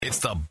It's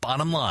the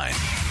bottom line.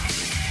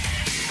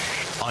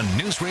 On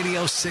News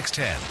Radio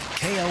 610,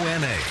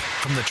 KONA.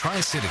 From the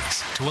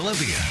Tri-Cities to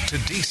Olympia to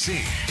D.C.,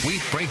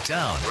 we break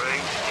down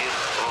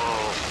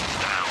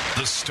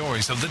the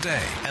stories of the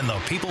day and the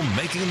people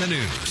making the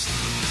news.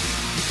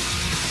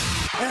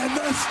 And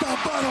that's the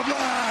bottom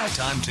line.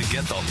 Time to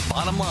get the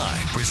bottom line.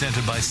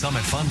 Presented by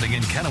Summit Funding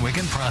in Kennewick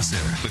and Prosser.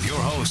 With your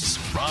hosts,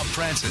 Rob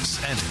Francis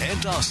and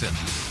Ed Dawson.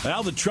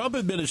 Well, the Trump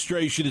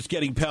administration is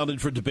getting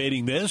pounded for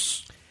debating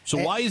this. So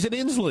why is it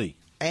Inslee?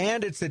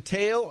 And it's a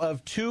tale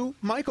of two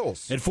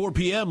Michaels. At 4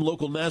 p.m.,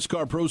 local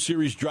NASCAR Pro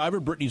Series driver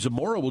Brittany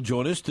Zamora will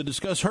join us to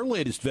discuss her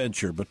latest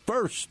venture. But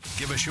first,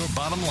 give us your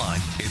bottom line.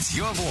 It's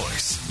your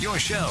voice, your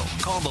show.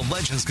 Call the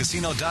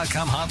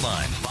LegendsCasino.com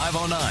hotline,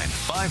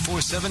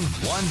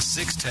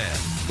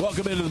 509-547-1610.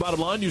 Welcome into the bottom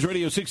line. News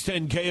Radio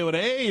 610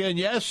 KONA. And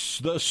yes,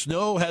 the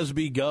snow has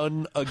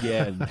begun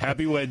again.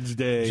 Happy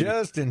Wednesday.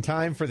 Just in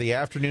time for the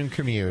afternoon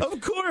commute. Of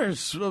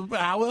course.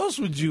 How else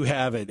would you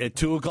have it? At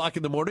 2 o'clock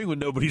in the morning when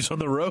nobody's on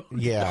the road?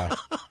 Yeah.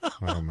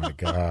 Oh, my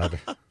God.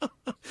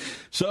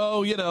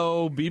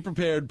 So, be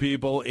prepared,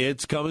 people.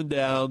 It's coming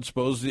down,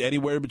 supposedly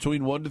anywhere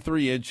between 1 to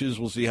 3 inches.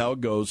 We'll see how it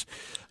goes.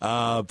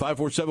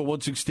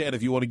 547-1610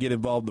 if you want to get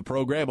involved in the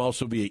program.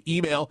 Also via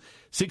email,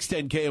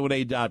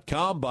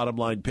 610KONA.com, bottom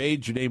line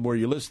page, your name, where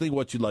you're listening,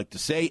 what you'd like to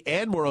say,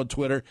 and we're on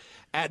Twitter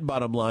at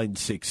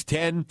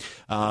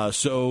bottomline610.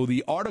 So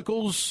the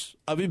articles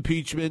of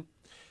impeachment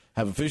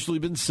have officially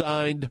been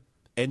signed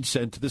and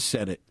sent to the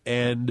Senate.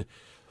 And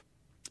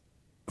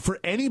for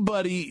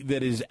anybody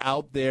that is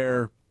out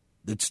there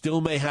that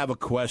still may have a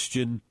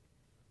question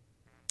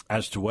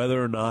as to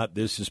whether or not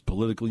this is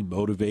politically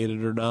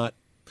motivated or not,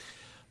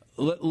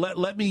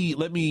 let me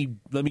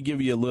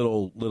give you a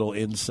little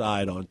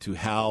insight onto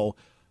how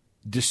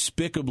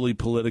despicably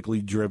politically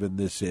driven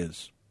this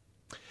is.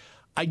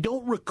 I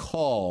don't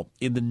recall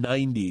in the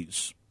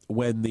 90s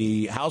when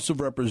the House of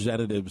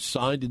Representatives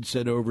signed and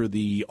sent over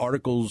the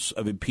articles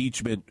of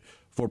impeachment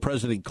for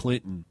President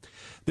Clinton,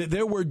 that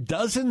there were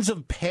dozens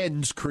of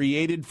pens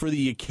created for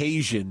the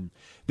occasion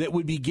that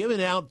would be given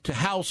out to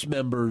House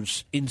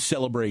members in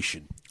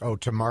celebration. Oh,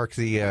 to mark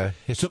the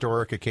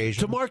historic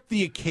occasion? To mark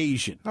the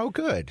occasion. Oh,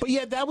 good. But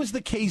yet that was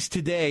the case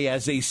today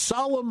as a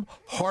solemn,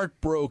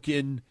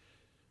 heartbroken,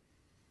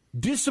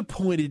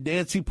 disappointed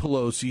Nancy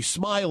Pelosi,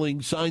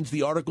 smiling, signs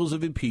the articles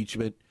of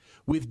impeachment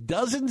with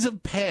dozens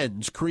of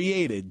pens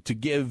created to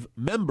give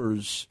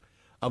members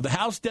of the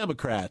House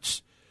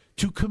Democrats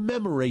to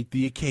commemorate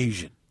the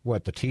occasion.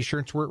 What, the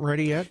T-shirts weren't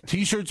ready yet?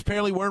 T-shirts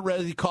apparently weren't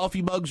ready.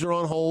 Coffee mugs are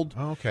on hold.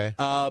 Oh, okay.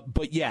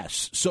 But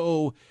yes,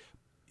 so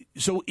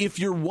if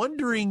you're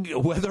wondering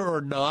whether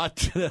or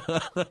not,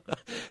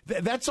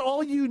 that's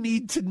all you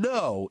need to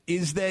know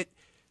is that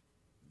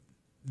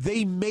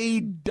they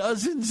made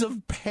dozens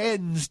of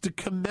pens to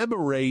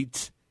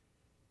commemorate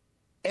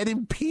an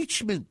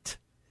impeachment.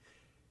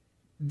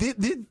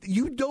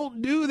 You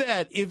don't do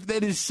that if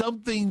that is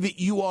something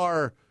that you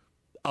are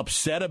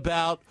upset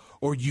about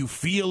or you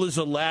feel is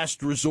a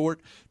last resort.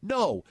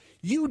 No,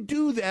 you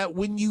do that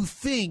when you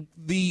think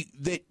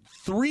that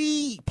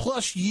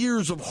 3+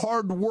 years of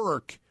hard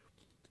work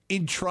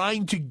in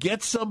trying to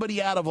get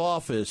somebody out of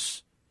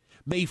office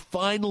may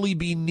finally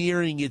be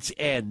nearing its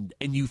end,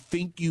 and you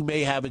think you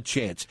may have a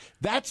chance.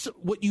 That's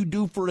what you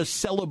do for a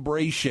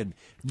celebration,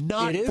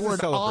 not for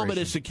an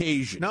ominous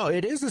occasion. No,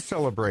 it is a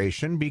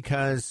celebration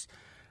because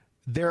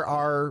there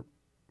are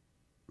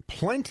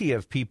plenty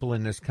of people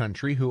in this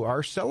country who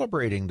are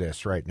celebrating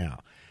this right now.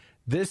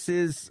 This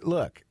is,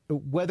 look,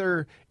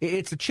 whether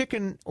it's a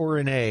chicken or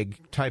an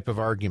egg type of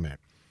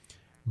argument,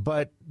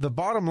 but the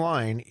bottom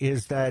line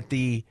is that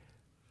the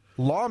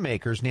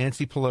lawmakers,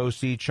 Nancy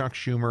Pelosi, Chuck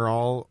Schumer,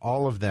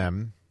 all of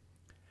them,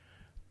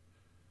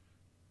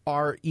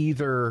 are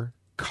either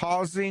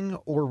causing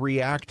or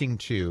reacting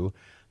to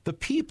the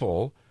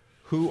people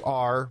who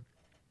are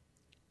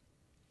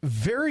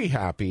very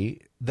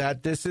happy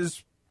that this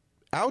is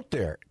out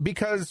there.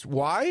 Because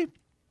why?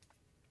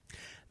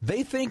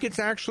 They think it's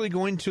actually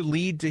going to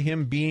lead to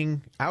him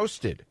being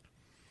ousted.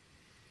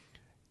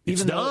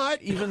 Even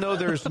though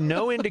there's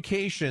no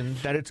indication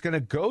that it's going to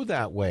go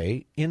that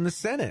way in the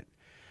Senate.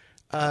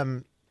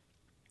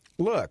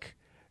 Look,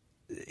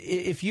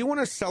 if you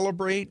want to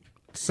celebrate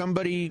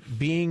somebody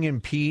being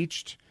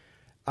impeached,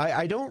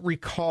 I don't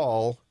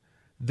recall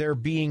there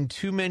being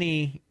too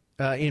many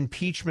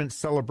impeachment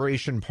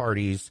celebration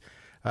parties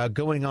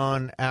going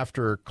on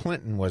after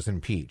Clinton was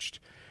impeached.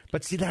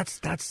 But see,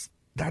 that's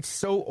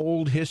so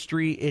old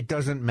history, it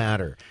doesn't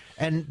matter.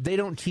 And they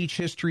don't teach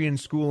history in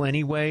school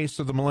anyway,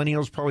 so the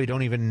millennials probably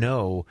don't even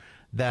know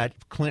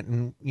that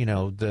Clinton,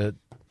 the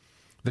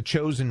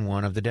chosen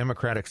one of the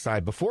Democratic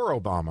side before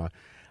Obama,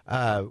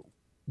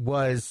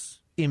 was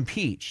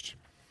impeached.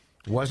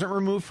 Wasn't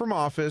removed from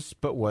office,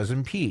 but was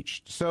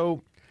impeached.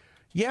 So,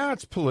 yeah,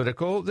 it's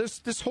political.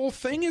 This whole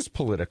thing is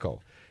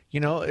political.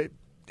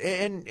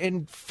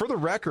 And for the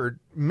record,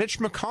 Mitch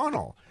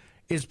McConnell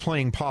is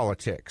playing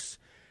politics.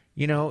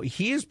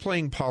 He is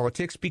playing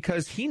politics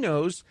because he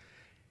knows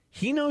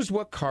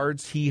what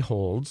cards he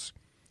holds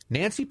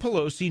Nancy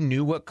Pelosi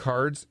knew what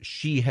cards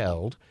she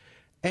held,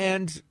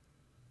 and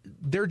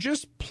they're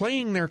just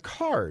playing their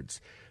cards.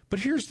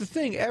 But here's the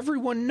thing.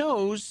 Everyone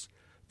knows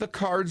the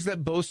cards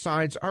that both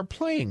sides are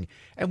playing,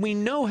 and we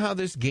know how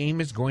this game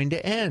is going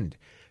to end.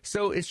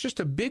 So it's just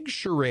a big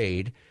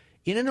charade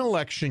in an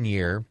election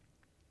year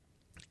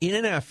in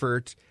an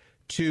effort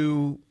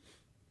to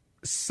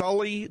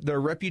sully the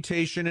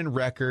reputation and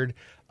record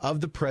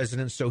of the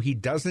president so he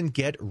doesn't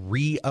get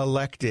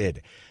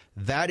reelected.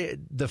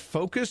 The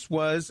focus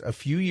was a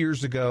few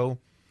years ago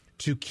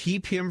to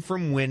keep him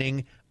from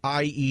winning,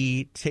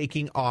 i.e.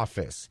 taking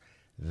office.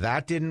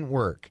 That didn't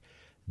work.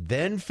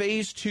 Then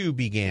phase 2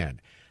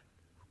 began.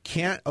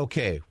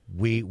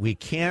 We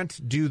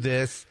can't do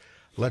this.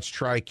 Let's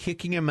try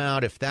kicking him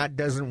out. If that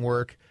doesn't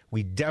work,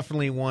 we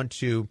definitely want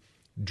to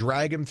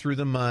drag him through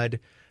the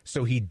mud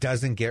so he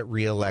doesn't get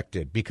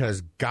reelected,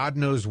 because God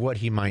knows what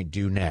he might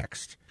do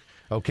next.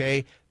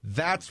 Okay?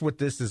 That's what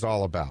this is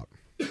all about.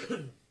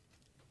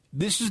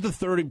 This is the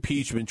third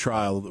impeachment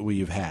trial that we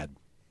have had.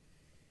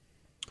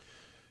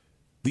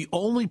 The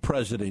only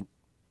president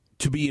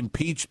to be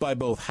impeached by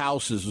both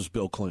houses was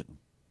Bill Clinton.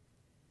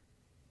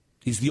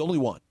 He's the only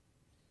one.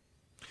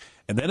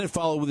 And then it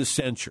followed with a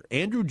censure.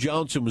 Andrew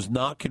Johnson was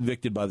not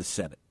convicted by the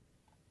Senate.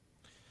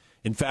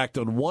 In fact,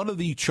 on one of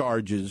the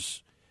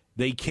charges,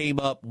 they came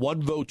up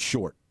one vote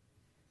short.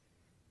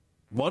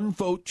 One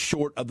vote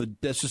short of the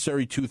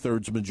necessary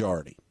two-thirds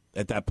majority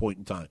at that point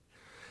in time.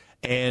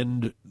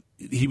 And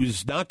he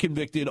was not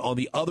convicted on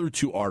the other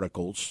two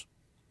articles,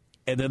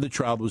 and then the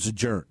trial was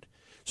adjourned.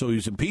 So he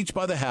was impeached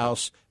by the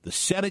House. The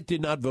Senate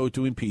did not vote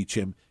to impeach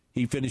him.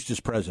 He finished his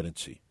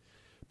presidency.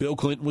 Bill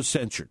Clinton was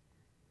censured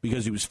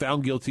because he was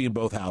found guilty in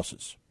both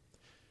houses.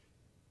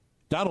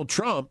 Donald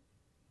Trump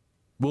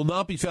will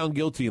not be found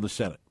guilty in the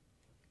Senate.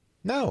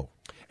 No.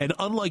 And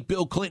unlike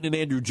Bill Clinton and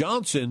Andrew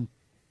Johnson,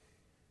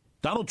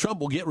 Donald Trump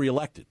will get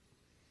reelected.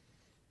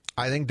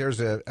 I think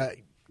there's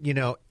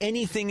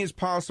anything is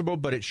possible,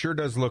 but it sure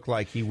does look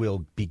like he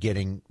will be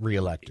getting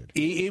reelected.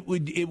 It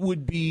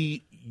would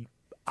be,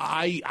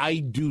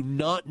 I do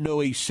not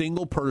know a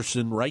single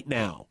person right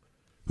now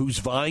who's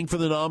vying for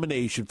the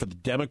nomination for the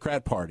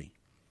Democrat Party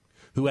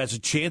who has a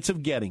chance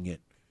of getting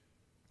it,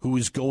 who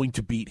is going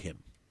to beat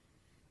him.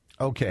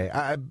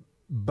 Okay,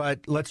 but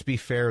let's be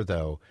fair,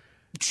 though.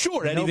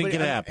 Sure, anything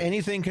can happen.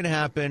 Anything can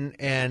happen,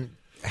 and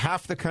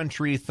half the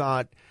country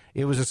thought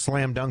it was a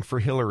slam dunk for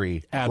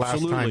Hillary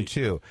last time,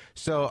 too.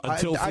 So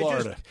until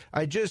Florida.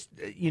 I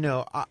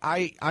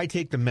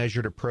take the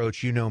measured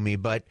approach, you know me,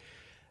 but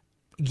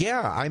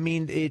yeah, I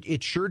mean,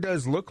 it sure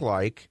does look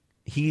like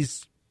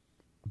he's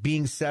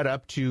being set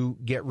up to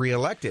get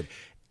reelected.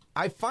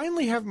 I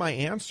finally have my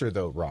answer,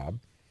 though, Rob.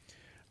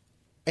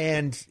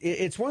 And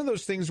it's one of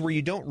those things where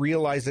you don't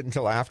realize it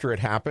until after it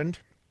happened.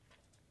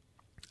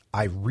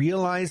 I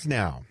realize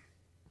now,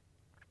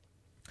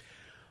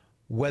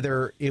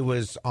 whether it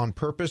was on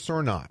purpose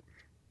or not,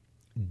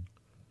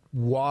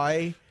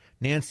 why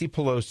Nancy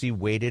Pelosi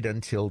waited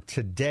until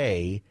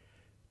today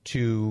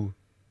to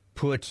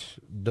put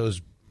those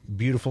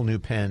beautiful new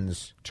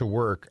pens to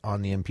work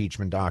on the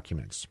impeachment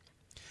documents.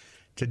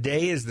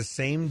 Today is the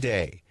same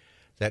day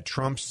that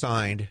Trump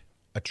signed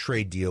a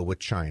trade deal with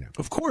China.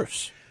 Of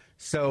course.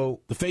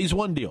 So the Phase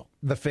 1 deal.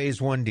 The Phase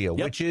 1 deal,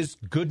 yep. Which is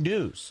good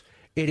news.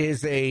 It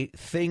is a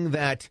thing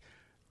that,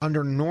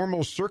 under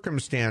normal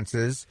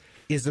circumstances,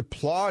 is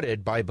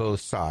applauded by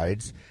both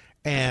sides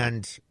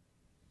and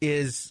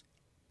is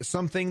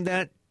something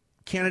that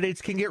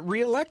candidates can get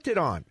reelected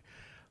on.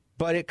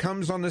 But it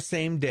comes on the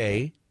same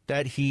day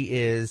that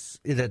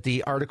that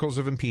the articles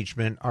of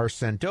impeachment are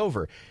sent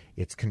over.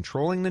 It's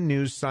controlling the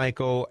news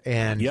cycle,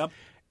 and yep.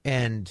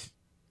 And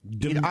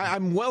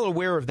I'm well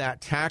aware of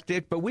that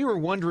tactic, but we were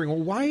wondering,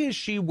 well, why is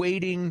she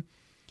waiting?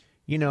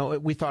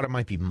 We thought it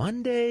might be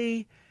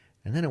Monday,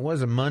 and then it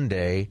wasn't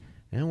Monday,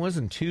 and it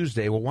wasn't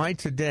Tuesday. Well, why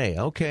today?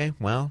 Okay,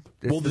 well,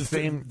 it's the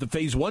same. The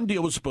Phase 1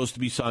 deal was supposed to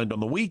be signed on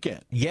the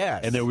weekend.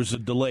 Yes. And there was a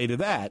delay to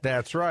that.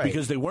 That's right.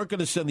 Because they weren't going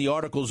to send the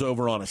articles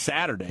over on a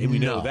Saturday. We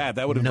know that.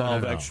 That would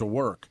involve extra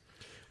work.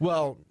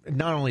 Well,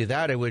 not only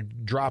that, it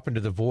would drop into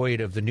the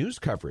void of the news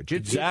coverage.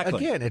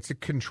 Exactly. It's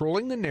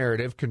controlling the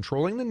narrative,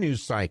 controlling the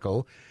news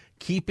cycle,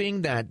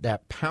 keeping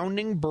that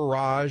pounding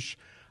barrage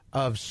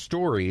of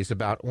stories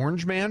about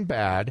Orange Man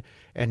bad,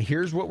 and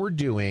here's what we're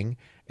doing,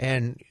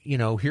 and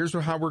here's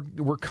how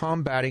we're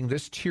combating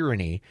this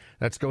tyranny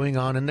that's going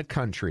on in the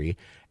country.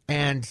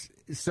 And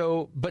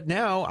so, but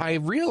now I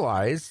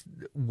realize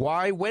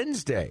why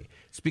Wednesday.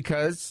 It's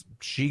because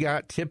she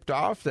got tipped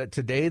off that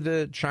today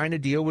the China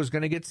deal was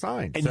going to get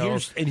signed. And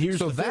here's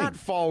so the that thing.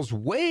 falls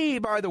way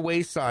by the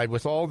wayside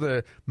with all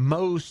the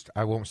most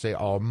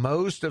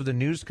of the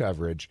news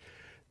coverage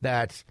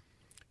that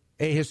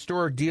a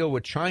historic deal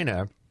with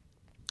China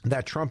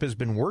that Trump has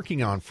been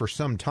working on for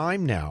some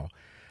time now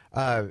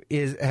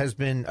has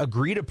been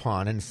agreed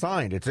upon and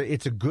signed.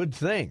 It's a good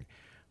thing.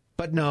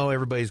 But no,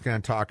 everybody's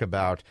going to talk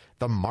about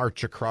the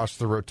march across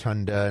the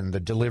rotunda and the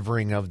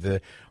delivering of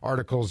the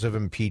articles of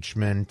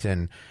impeachment.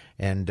 And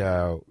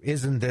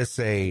isn't this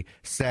a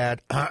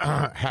sad,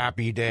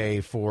 happy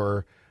day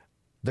for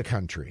the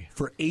country?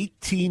 For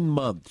 18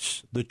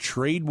 months, the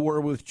trade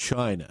war with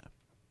China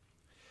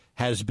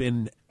has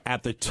been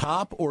at the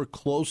top or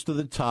close to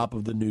the top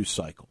of the news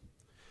cycle.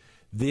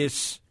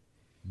 This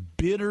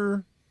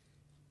bitter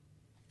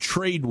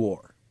trade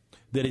war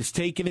that has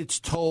taken its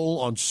toll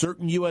on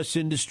certain U.S.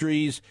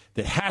 industries,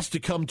 that has to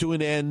come to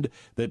an end,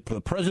 that the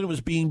president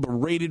was being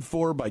berated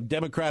for by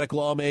Democrat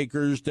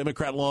lawmakers,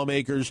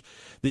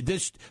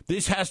 that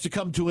this has to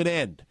come to an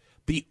end.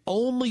 The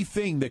only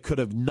thing that could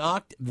have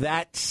knocked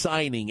that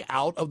signing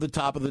out of the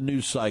top of the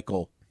news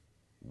cycle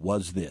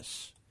was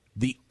this.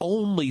 The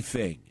only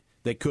thing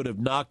that could have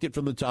knocked it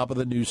from the top of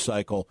the news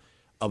cycle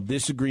of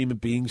this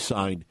agreement being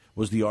signed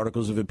was the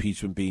articles of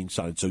impeachment being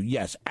signed. So,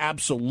 yes,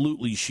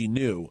 absolutely she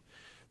knew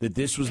that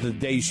this was the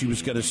day she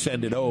was going to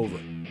send it over.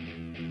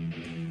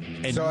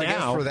 And so now, I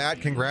guess for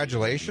that,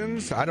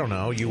 congratulations. I don't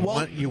know. You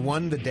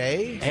won the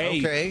day? Hey,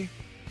 okay.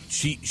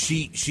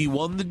 She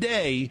won the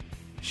day.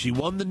 She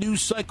won the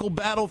news cycle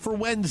battle for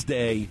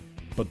Wednesday,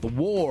 but the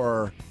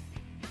war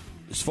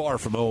is far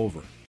from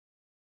over.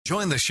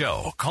 Join the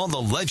show. Call the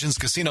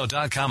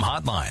legendscasino.com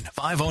hotline,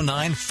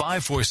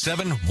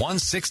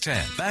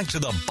 509-547-1610. Back to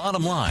the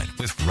bottom line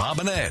with Rob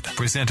and Ed.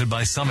 Presented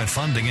by Summit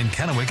Funding in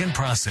Kennewick and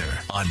Prosser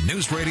on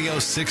News Radio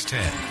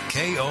 610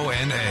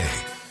 KONA.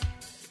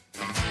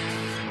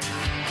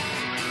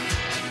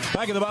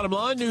 Back at the bottom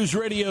line, News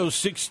Radio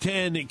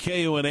 610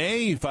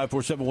 KONA,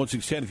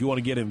 547-1610 if you want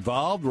to get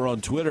involved. We're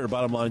on Twitter,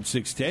 Bottom Line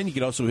 610. You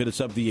can also hit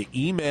us up via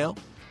email.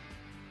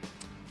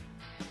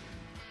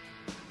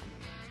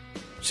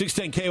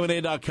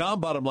 610KONA.com,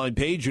 bottom line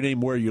page, your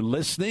name, where you're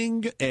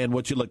listening, and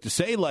what you'd like to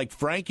say, like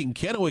Frank in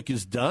Kennewick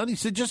has done. He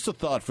said, just a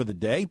thought for the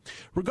day.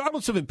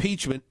 Regardless of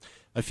impeachment,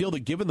 I feel that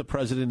given the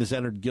president has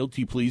entered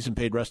guilty pleas and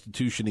paid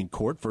restitution in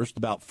court, first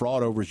about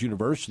fraud over his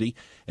university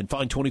and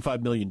fined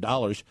 $25 million,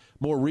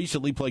 more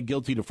recently pled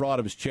guilty to fraud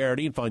of his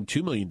charity and fined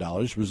 $2 million,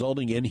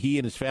 resulting in he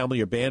and his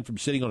family are banned from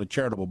sitting on a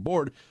charitable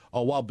board,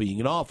 all while being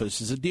in office,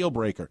 is a deal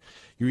breaker.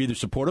 You're either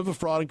supportive of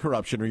fraud and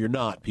corruption or you're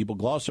not. People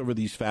gloss over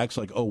these facts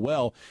like, oh,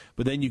 well,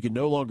 but then you can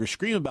no longer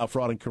scream about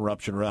fraud and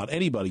corruption around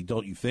anybody,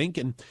 don't you think?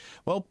 And,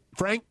 well,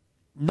 Frank,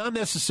 not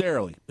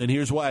necessarily. And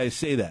here's why I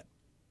say that.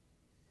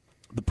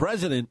 The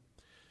president,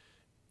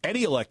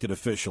 any elected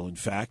official, in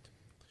fact,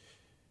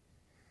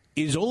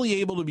 is only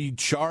able to be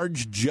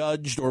charged,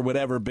 judged, or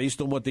whatever based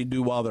on what they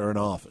do while they're in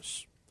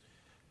office.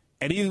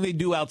 Anything they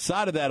do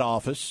outside of that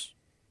office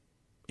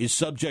is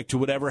subject to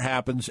whatever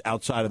happens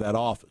outside of that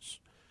office.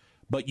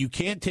 But you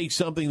can't take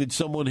something that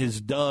someone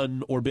has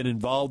done or been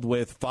involved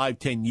with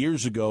 5-10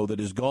 years ago that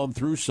has gone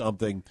through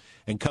something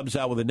and comes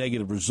out with a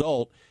negative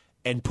result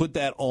and put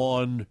that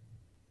on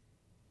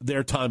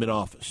their time in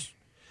office.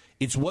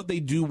 It's what they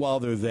do while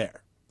they're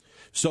there.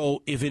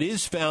 So if it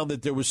is found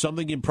that there was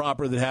something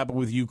improper that happened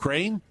with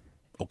Ukraine,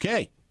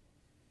 okay,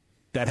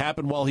 that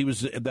happened while he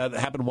was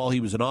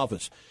in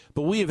office.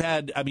 But we have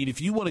had, I mean,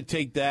 if you want to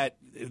take that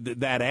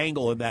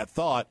angle and that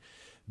thought,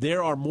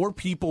 there are more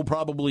people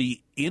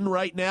probably in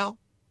right now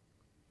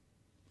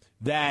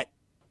that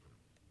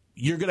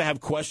you're going to have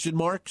question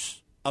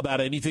marks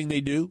about anything they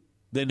do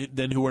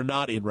than who are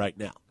not in right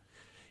now.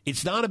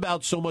 It's not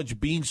about so much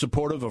being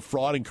supportive of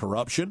fraud and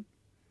corruption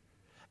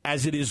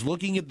as it is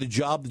looking at the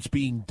job that's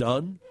being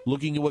done,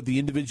 looking at what the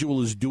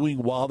individual is doing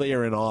while they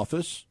are in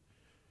office.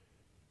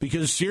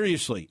 Because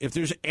seriously, if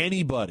there's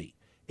anybody,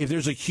 if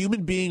there's a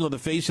human being on the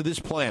face of this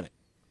planet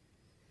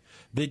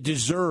that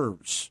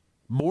deserves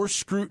more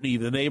scrutiny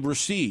than they've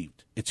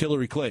received, it's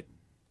Hillary Clinton.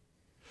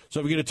 So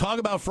if you're going to talk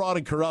about fraud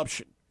and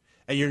corruption,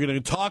 and you're going to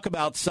talk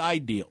about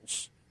side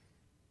deals,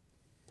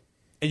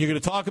 and you're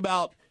going to talk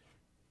about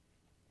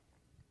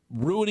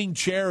ruining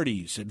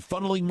charities and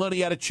funneling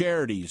money out of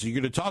charities, and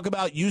you're going to talk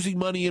about using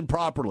money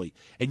improperly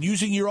and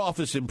using your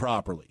office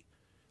improperly,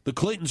 the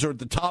Clintons are at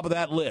the top of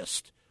that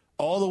list,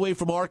 all the way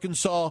from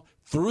Arkansas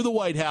through the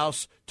White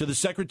House to the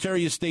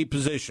Secretary of State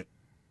position.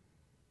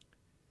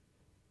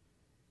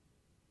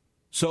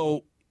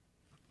 So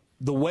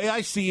the way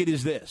I see it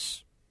is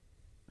this,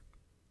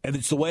 and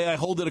it's the way I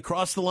hold it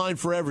across the line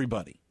for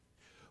everybody.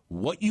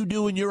 What you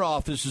do in your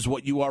office is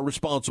what you are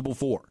responsible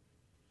for,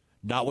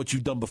 not what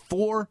you've done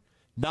before,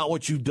 not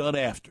what you've done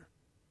after.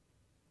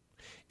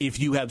 If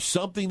you have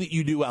something that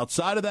you do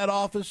outside of that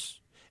office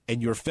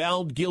and you're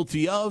found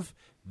guilty of,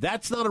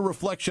 that's not a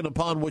reflection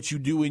upon what you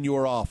do in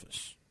your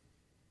office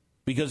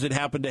because it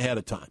happened ahead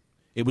of time.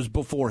 It was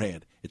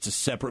beforehand. It's a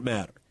separate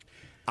matter.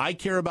 I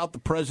care about the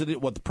president,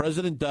 what the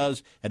president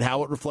does, and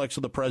how it reflects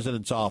on the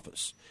president's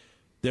office.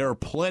 There are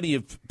plenty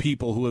of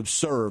people who have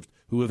served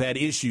who have had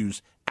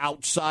issues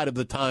outside of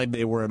the time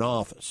they were in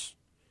office.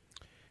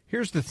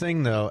 Here's the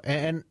thing, though,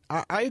 and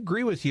I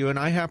agree with you, and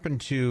I happen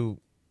to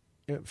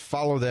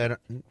follow that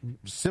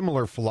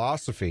similar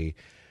philosophy,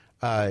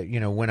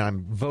 when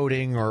I'm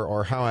voting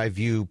or how I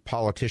view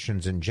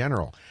politicians in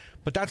general.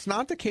 But that's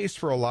not the case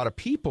for a lot of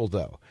people,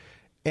 though.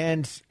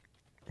 And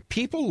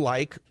people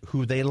like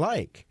who they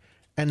like,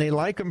 and they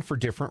like them for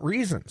different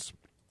reasons.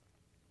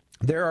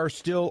 There are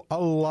still a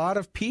lot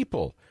of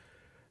people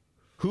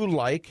who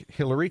like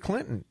Hillary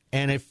Clinton,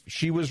 and if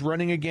she was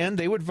running again,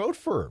 they would vote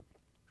for her.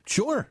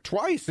 Sure.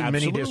 Twice in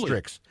Absolutely. many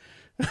districts.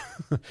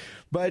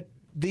 But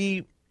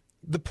the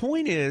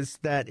point is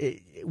that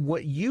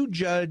what you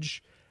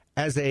judge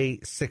as a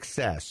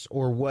success,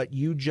 or what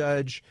you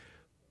judge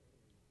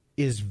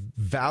is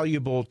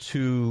valuable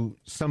to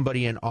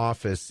somebody in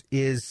office,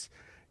 is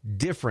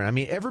different. I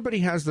mean, everybody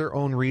has their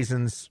own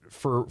reasons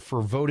for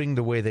voting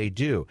the way they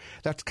do.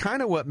 That's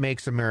kind of what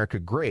makes America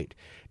great.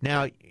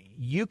 Now,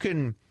 you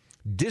can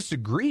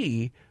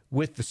disagree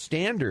with the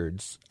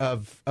standards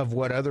of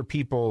what other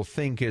people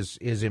think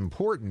is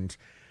important.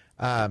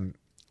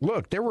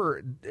 Look, there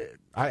were,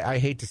 I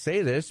hate to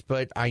say this,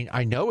 but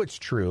I know it's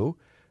true,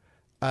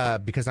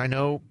 because I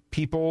know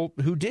people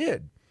who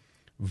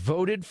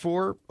voted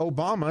for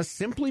Obama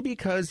simply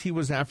because he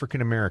was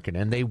African American,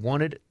 and they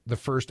wanted the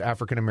first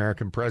African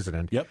American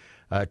president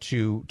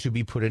to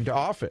be put into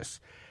office.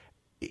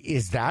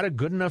 Is that a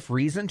good enough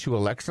reason to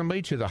elect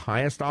somebody to the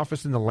highest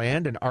office in the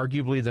land and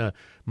arguably the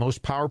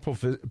most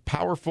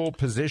powerful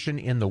position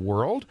in the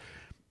world?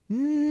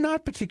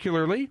 Not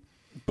particularly.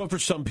 But for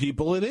some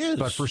people it is.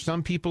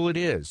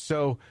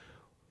 So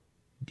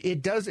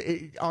it does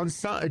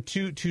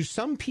to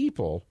some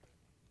people,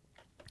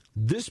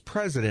 this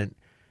president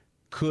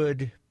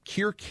could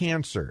cure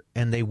cancer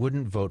and they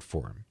wouldn't vote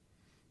for him.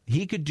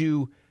 He could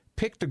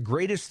pick the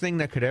greatest thing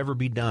that could ever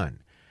be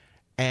done,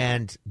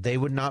 and they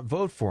would not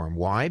vote for him.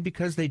 Why?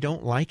 Because they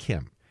don't like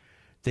him.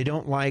 They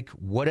don't like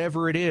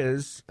whatever it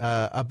is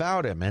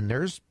about him. And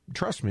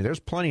trust me,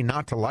 there's plenty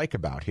not to like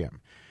about him.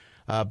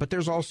 But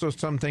there's also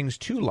some things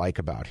to like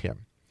about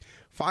him.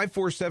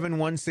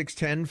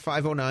 547-1610,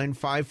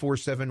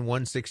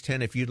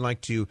 509-547-1610 if you'd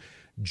like to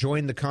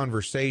join the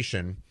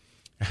conversation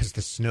as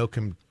the snow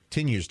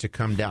continues to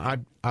come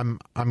down. I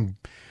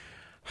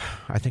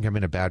think I'm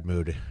in a bad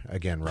mood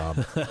again,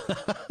 Rob.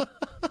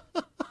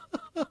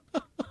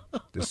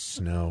 This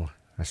snow,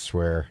 I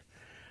swear.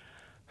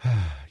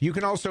 You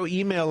can also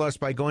email us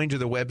by going to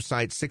the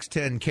website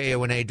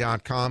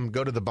 610kona.com.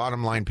 Go to the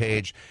bottom line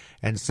page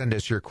and send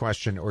us your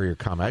question or your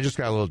comment. I just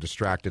got a little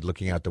distracted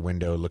looking out the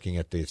window, looking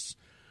at this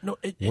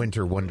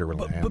winter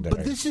wonderland.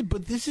 But this is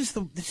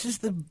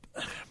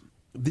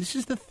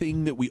the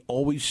thing that we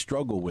always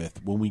struggle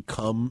with when we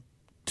come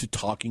to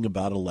talking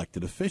about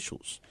elected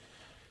officials.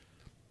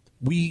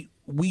 We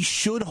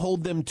should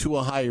hold them to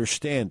a higher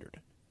standard.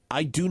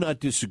 I do not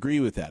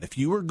disagree with that. If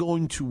you are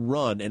going to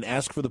run and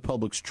ask for the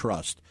public's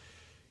trust,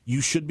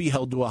 you should be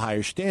held to a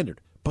higher standard.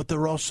 But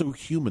they're also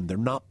human. They're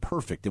not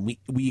perfect. And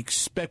we've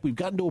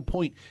gotten to a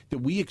point that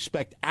we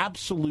expect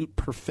absolute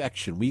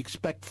perfection. We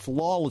expect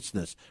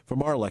flawlessness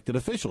from our elected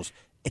officials.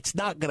 It's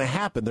not going to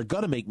happen. They're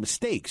going to make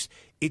mistakes.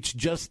 It's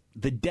just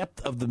the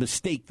depth of the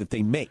mistake that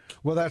they make.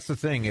 Well, that's the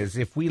thing, is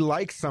if we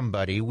like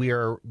somebody, we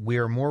are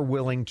more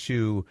willing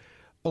to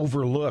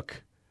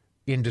overlook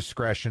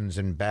indiscretions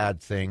and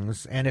bad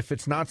things, and if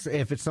it's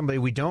somebody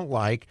we don't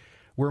like,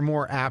 we're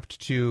more apt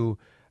to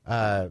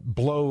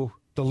blow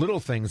the little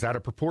things out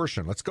of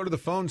proportion. Let's go to the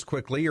phones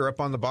quickly. You're up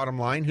on the bottom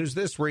line. Who's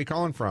this? Where are you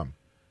calling from?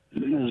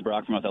 This is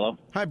Brock from Othello.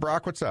 Hi,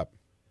 Brock. What's up?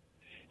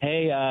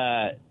 Hey,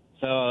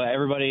 so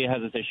everybody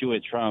has this issue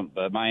with Trump,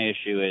 but my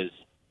issue is,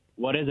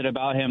 what is it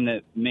about him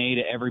that made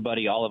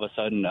everybody all of a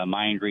sudden a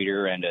mind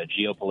reader and a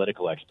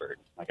geopolitical expert?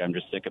 Like, I'm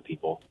just sick of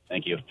people.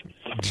 Thank you.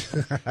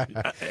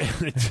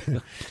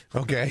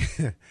 Okay.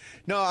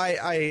 No,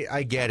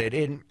 I get it.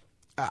 And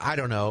I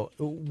don't know.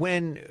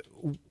 When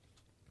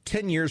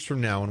 10 years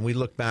from now, when we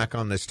look back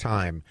on this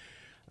time,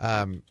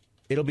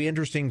 it'll be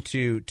interesting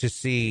to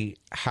see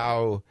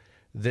how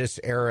this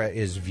era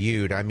is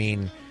viewed. I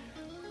mean,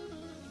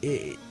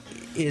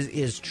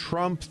 is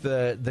Trump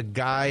the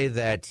guy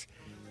that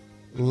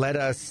led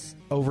us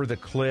over the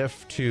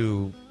cliff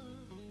to,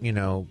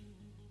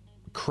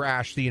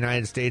 crash the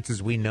United States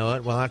as we know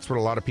it? Well, that's what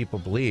a lot of people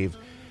believe.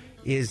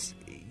 Is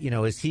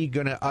he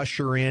going to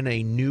usher in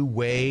a new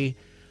way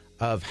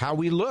of how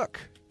we look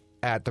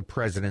at the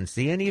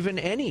presidency and even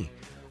any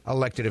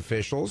elected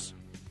officials,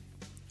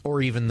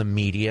 or even the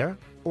media,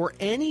 or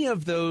any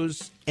of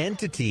those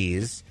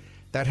entities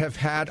that have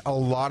had a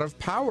lot of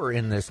power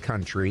in this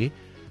country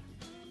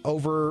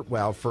for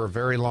a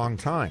very long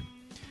time?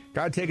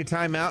 Got to take a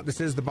time out.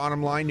 This is the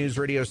Bottom Line, News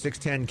Radio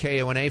 610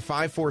 KONA,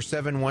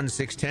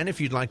 547-1610.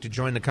 If you'd like to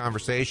join the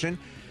conversation,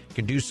 you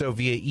can do so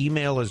via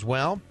email as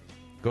well.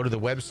 Go to the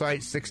website,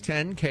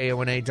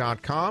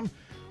 610kona.com,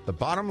 the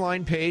Bottom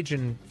Line page,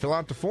 and fill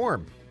out the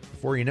form.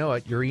 Before you know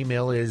it, your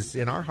email is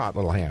in our hot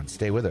little hands.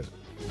 Stay with us.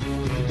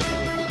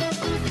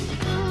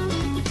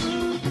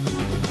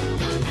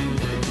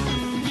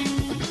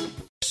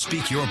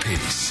 Speak your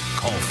piece.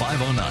 Call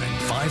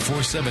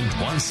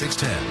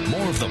 509-547-1610.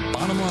 More of the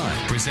Bottom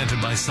Line,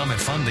 presented by Summit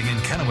Funding in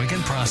Kennewick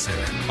and Prosser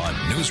on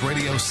News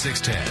Radio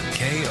 610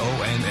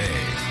 KONA.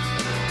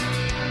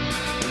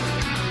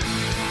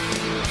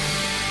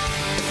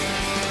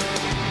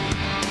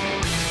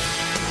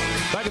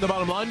 Back the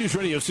bottom line. News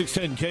Radio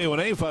 610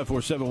 KONA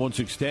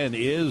 547-1610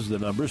 is the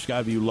number.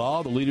 Skyview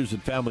Law, the leaders in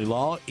family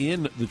law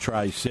in the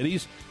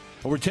Tri-Cities.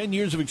 Over 10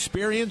 years of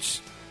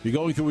experience. You're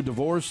going through a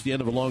divorce, the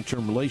end of a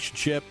long-term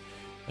relationship,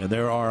 and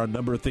there are a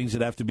number of things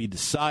that have to be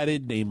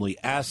decided, namely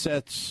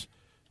assets,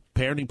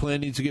 parenting plan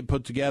needs to get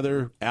put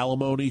together,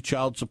 alimony,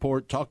 child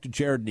support. Talk to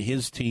Jared and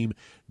his team.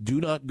 Do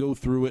not go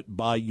through it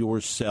by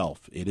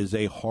yourself. It is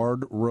a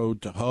hard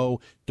road to hoe.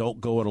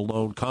 Don't go it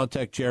alone.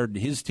 Contact Jared and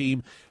his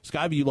team.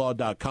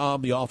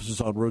 SkyviewLaw.com. The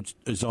office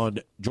is on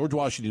George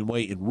Washington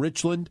Way in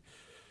Richland.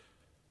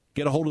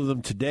 Get a hold of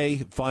them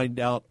today. Find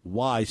out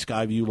why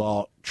Skyview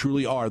Law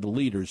truly are the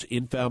leaders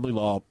in family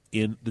law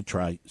in the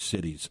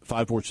Tri-Cities.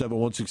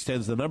 547-1610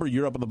 is the number.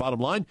 You're up on the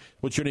bottom line.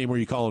 What's your name? Where are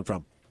you calling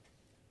from?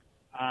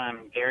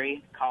 I'm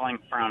Gary, calling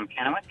from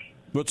Kennewick.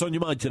 What's on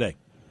your mind today?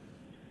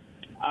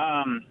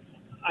 I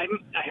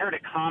heard a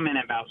comment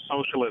about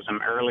socialism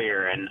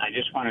earlier, and I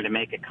just wanted to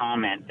make a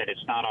comment that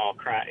it's not all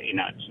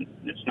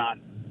it's not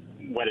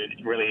what it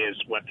really is,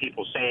 what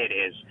people say it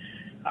is.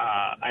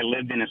 I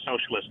lived in a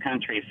socialist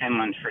country,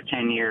 Finland, for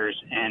 10 years,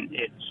 and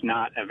it's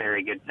not a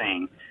very good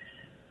thing.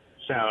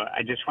 So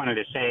I just wanted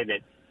to say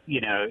that,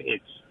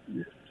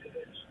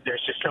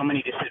 there's just so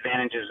many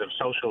disadvantages of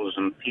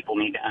socialism. People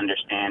need to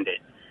understand it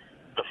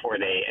before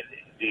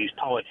these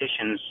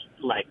politicians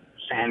like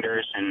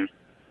Sanders and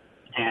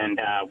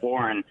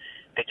Warren,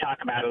 they talk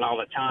about it all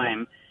the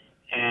time,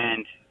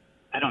 and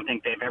I don't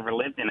think they've ever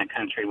lived in a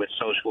country with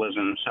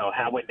socialism, so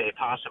how would they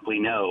possibly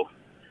know?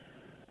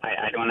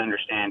 I don't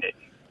understand it.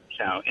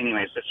 So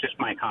anyways, that's just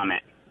my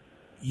comment.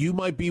 You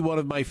might be one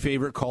of my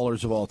favorite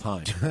callers of all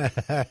time.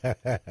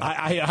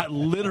 I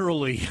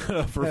literally,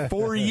 for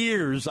 4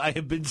 years, I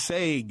have been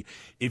saying,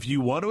 if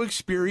you want to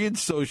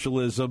experience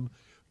socialism,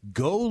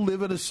 go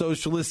live in a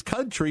socialist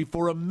country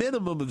for a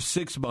minimum of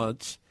 6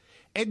 months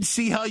and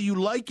see how you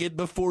like it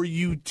before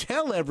you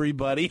tell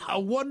everybody how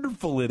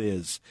wonderful it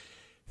is.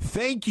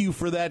 Thank you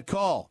for that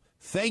call.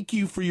 Thank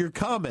you for your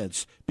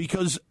comments,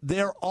 because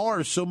there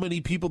are so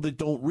many people that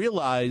don't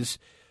realize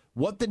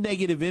what the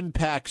negative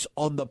impacts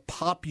on the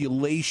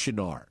population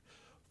are.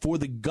 For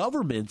the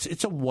governments,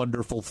 it's a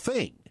wonderful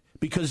thing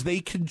because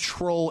they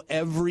control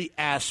every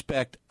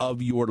aspect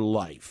of your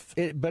life.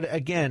 But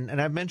again,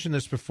 and I've mentioned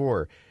this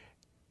before,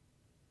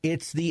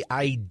 it's the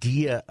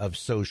idea of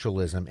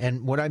socialism.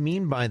 And what I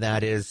mean by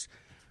that is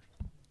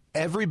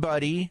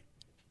everybody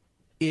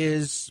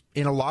is,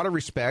 in a lot of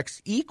respects,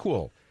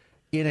 equal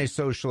in a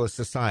socialist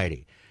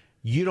society.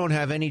 You don't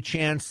have any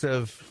chance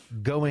of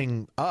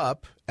going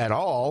up at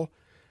all.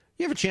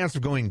 You have a chance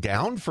of going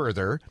down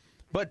further.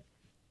 But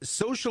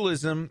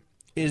socialism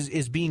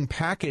is being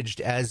packaged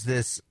as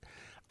this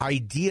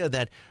idea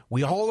that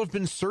we all have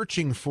been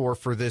searching for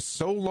this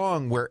so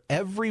long, where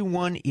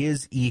everyone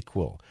is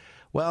equal.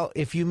 Well,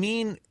 if you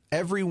mean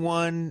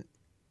everyone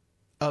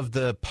of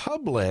the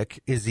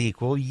public is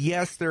equal,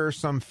 yes, there are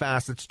some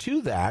facets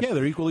to that. Yeah,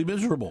 they're equally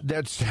miserable.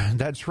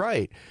 That's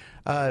right.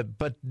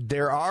 But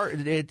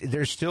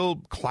there's still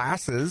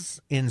classes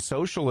in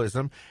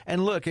socialism.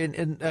 And look,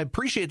 and I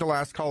appreciate the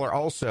last caller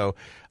also.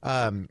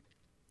 And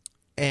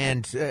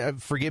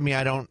forgive me,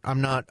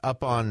 I'm not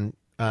up on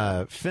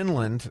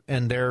Finland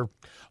and their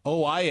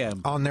I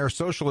am on their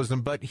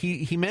socialism. But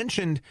he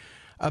mentioned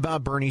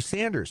about Bernie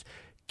Sanders.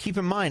 Keep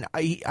in mind,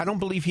 I don't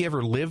believe he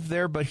ever lived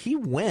there, but he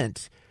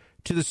went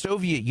to the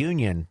Soviet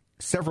Union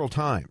several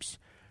times.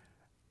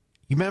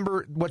 You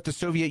remember what the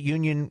Soviet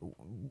Union,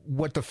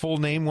 what the full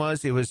name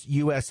was? It was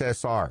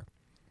USSR,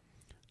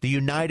 the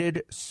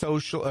United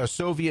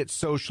Soviet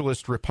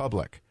Socialist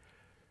Republic.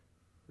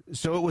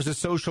 So it was a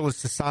socialist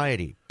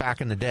society back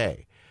in the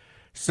day.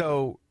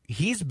 So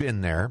he's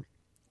been there,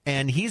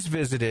 and he's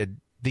visited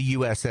the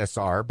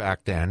USSR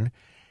back then,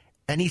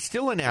 and he's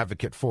still an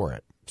advocate for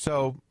it.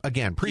 So,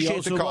 again,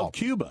 appreciate the call. He also loved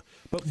Cuba.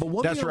 But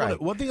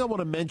one thing I want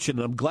to mention,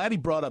 and I'm glad he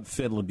brought up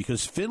Finland,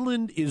 because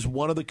Finland is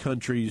one of the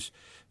countries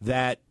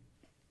that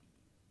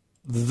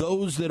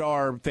those that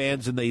are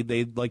fans, and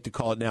they like to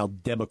call it now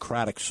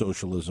democratic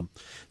socialism,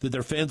 that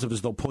they're fans of,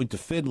 is they'll point to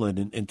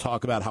Finland and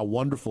talk about how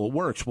wonderful it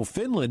works. Well,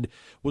 Finland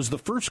was the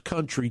first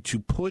country to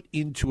put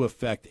into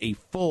effect a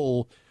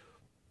full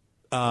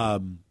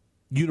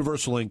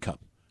universal income.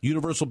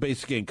 Universal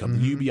basic income,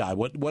 the UBI,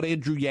 what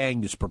Andrew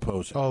Yang is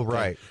proposing. Oh,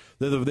 right.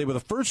 Okay? They were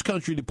the first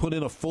country to put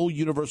in a full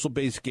universal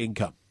basic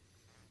income.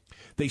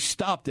 They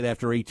stopped it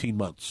after 18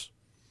 months.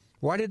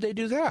 Why did they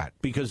do that?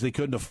 Because they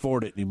couldn't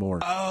afford it anymore.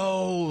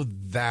 Oh,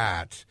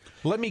 that.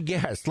 Let me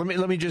guess. I'm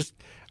just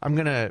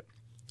gonna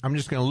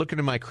look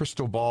into my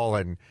crystal ball,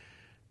 and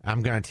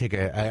I'm gonna take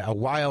a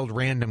wild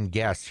random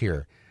guess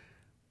here.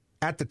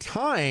 At the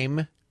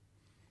time,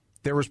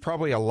 there was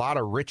probably a lot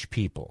of rich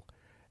people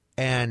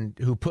and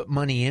who put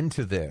money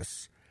into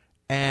this.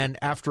 And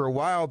after a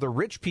while, the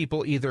rich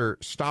people either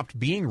stopped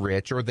being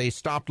rich or they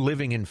stopped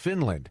living in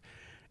Finland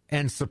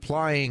and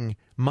supplying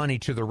money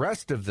to the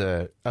rest of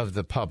the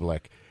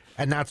public,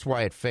 and that's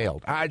why it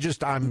failed.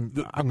 I'm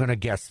going to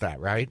guess that,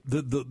 right?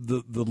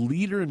 The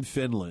leader in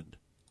Finland,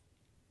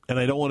 and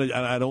I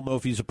don't know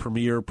if he's a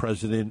premier,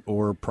 president,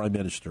 or prime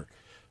minister,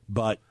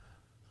 but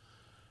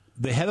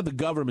the head of the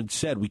government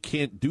said, we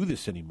can't do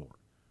this anymore.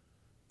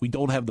 We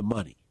don't have the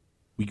money.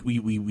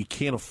 We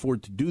can't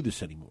afford to do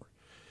this anymore.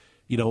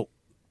 You know,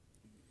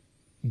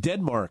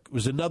 Denmark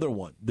was another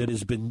one that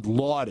has been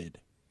lauded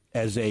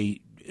as a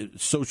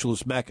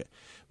socialist mecca.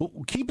 Well,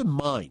 keep in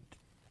mind,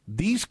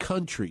 these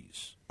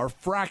countries are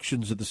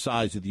fractions of the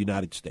size of the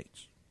United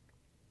States.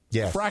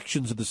 Yes.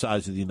 Fractions of the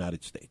size of the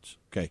United States.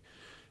 Okay.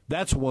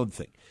 That's one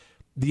thing.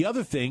 The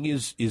other thing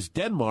is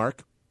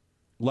Denmark,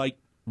 like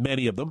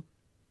many of them,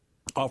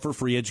 offer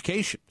free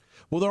education.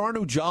 Well, there are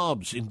no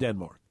jobs in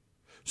Denmark.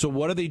 So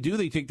what do?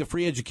 They take the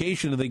free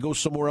education and they go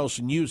somewhere else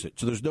and use it.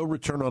 So there's no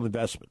return on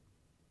investment.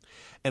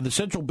 And the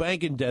central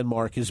bank in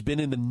Denmark has been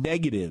in the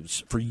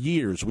negatives for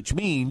years, which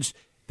means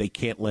they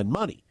can't lend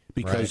money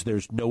because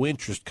there's no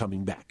interest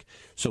coming back.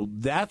 So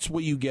that's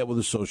what you get with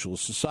a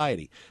socialist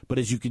society. But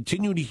as you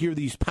continue to hear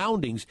these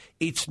poundings,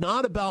 it's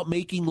not about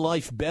making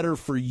life better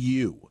for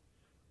you.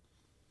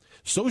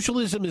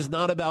 Socialism is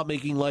not about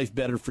making life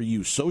better for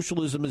you.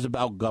 Socialism is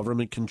about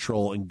government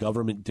control and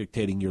government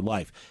dictating your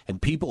life.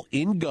 And people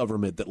in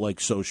government that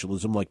like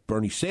socialism, like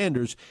Bernie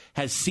Sanders,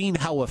 has seen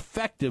how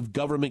effective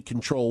government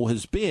control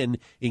has been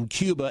in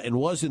Cuba and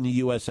was in the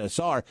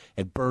USSR,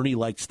 and Bernie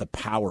likes the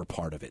power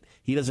part of it.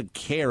 He doesn't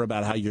care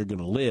about how you're going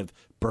to live.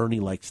 Bernie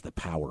likes the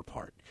power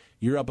part.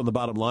 You're up on the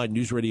bottom line,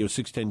 News Radio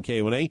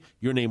 610 KONA.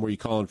 Your name, where are you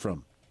calling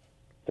from?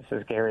 This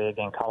is Gary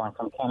again, calling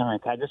from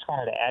Kennewick. I just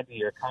wanted to add to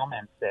your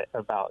comments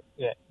about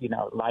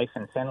life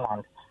in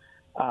Finland.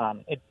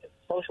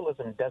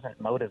 Socialism doesn't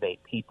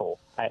motivate people.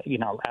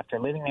 After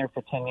living there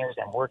for 10 years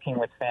and working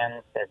with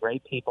Finns, they're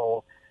great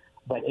people,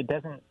 but it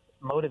doesn't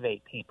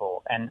motivate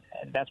people, and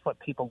that's what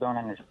people don't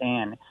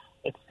understand.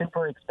 It's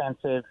super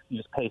expensive. You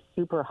just pay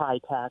super high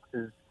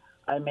taxes.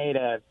 I made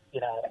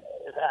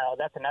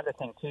that's another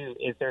thing, too,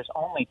 is there's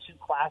only two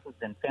classes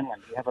in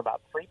Finland. You have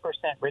about 3%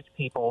 rich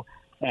people,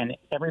 and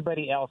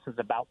everybody else is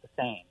about the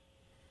same.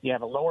 You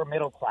have a lower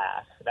middle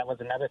class. That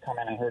was another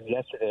comment I heard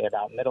yesterday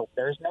about middle.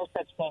 There's no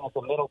such thing as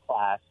a middle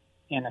class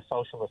in a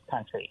socialist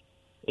country.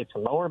 It's a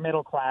lower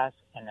middle class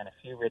and then a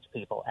few rich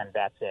people, and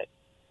that's it.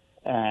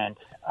 And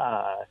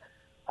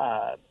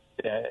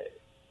the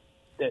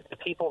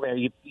people there,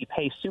 you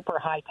pay super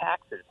high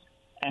taxes,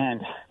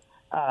 and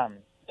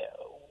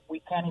we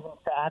can't even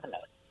fathom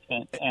it.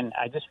 And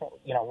I just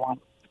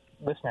want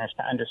listeners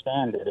to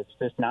understand that it's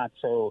just not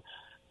so.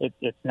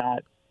 It's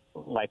not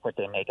like what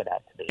they make it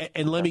out to be.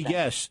 And let me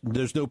guess,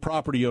 there's no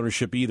property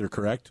ownership either,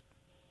 correct?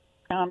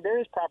 There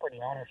is property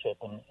ownership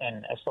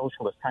in a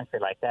socialist country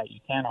like that. You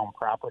can own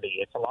property.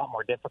 It's a lot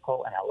more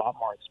difficult and a lot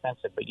more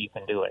expensive, but you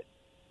can do it.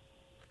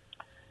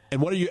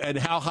 And what are you? And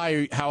how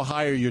high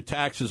are your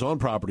taxes on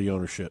property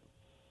ownership?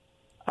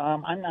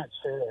 I'm not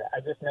sure.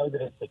 I just know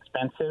that it's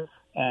expensive,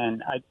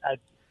 and I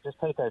just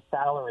take a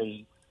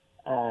salary.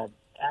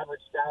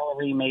 Average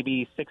salary,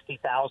 maybe $60,000,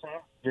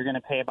 you're going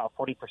to pay about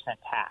 40%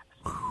 tax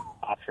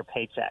off your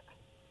paycheck.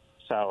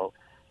 So,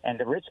 and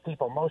the rich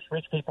people, most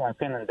rich people in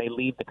Finland, they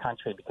leave the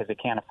country because they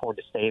can't afford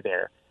to stay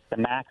there. The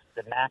max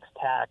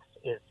tax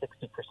is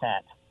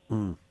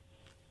 60%.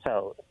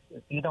 So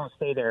you don't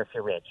stay there if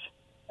you're rich.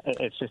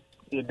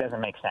 It doesn't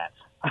make sense.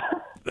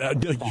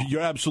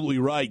 You're absolutely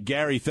right.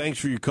 Gary, thanks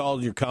for your call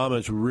and your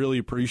comments. We really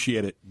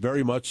appreciate it.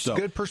 Very much so.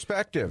 It's good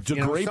perspective. It's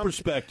a great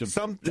perspective.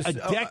 A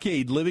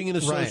decade living in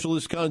a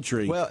socialist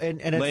country,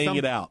 and laying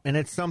it out. And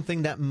it's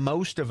something that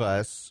most of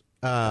us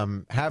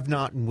have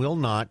not and will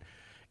not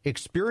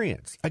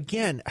experience.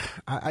 Again,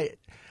 I'm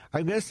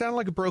going to sound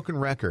like a broken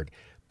record,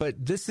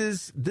 but this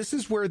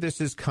is where this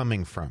is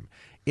coming from.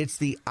 It's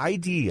the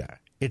idea.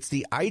 It's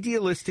the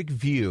idealistic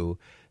view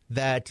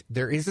that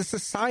there is a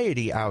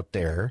society out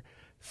there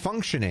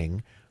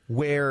functioning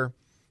where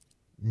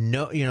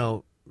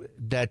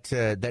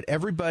that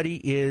everybody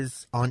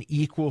is on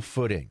equal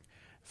footing,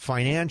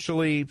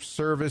 financially,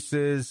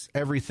 services,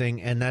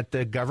 everything, and that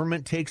the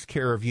government takes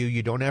care of you.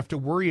 You don't have to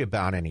worry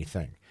about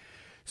anything.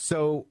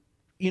 So,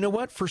 you know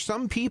what? For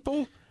some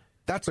people,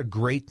 that's a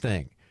great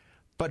thing.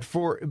 But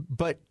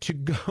to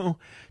go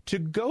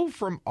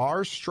from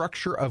our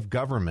structure of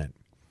government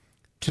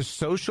to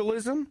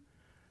socialism,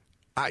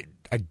 I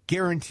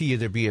guarantee you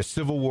there'd be a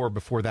civil war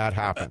before that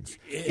happens.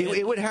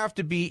 It would have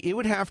to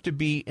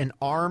be an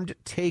armed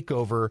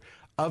takeover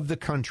of the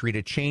country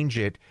to change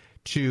it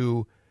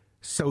to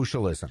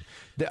socialism.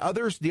 The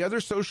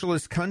other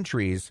socialist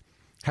countries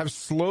have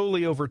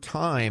slowly over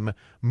time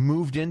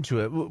moved into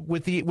it,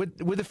 with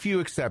a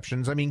few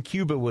exceptions. I mean,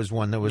 Cuba was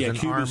one that was an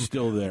Cuba's armed,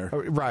 still there,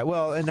 right?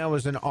 Well, and that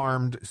was an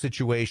armed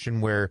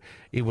situation where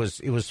it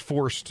was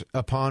forced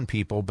upon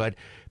people, but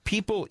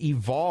people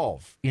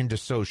evolve into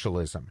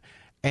socialism.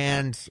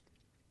 And,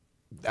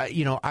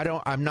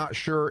 I'm not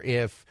sure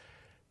if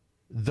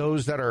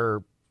those that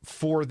are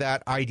for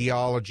that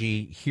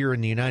ideology here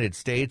in the United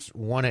States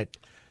want it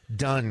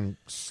done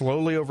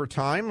slowly over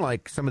time,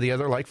 like some of the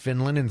other, like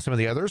Finland and some of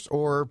the others,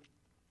 or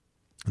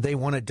they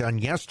want it done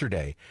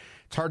yesterday.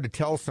 It's hard to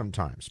tell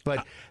sometimes,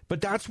 but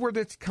that's where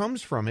this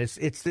comes from. It's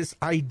this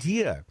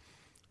idea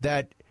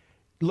that,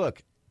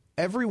 look,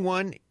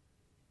 everyone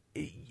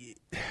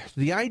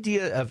the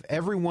idea of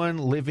everyone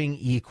living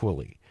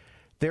equally.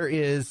 There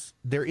is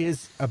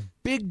a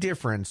big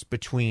difference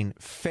between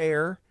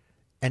fair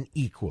and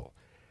equal.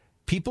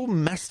 People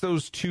mess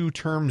those two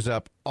terms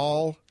up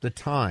all the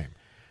time.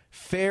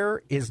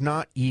 Fair is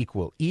not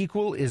equal.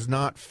 Equal is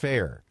not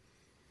fair.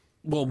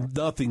 Well,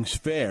 nothing's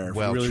fair if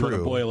Well, you really true. want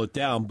to boil it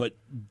down. But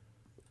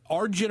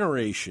our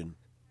generation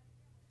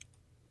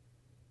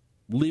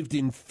lived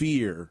in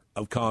fear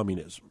of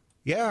communism.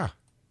 Yeah.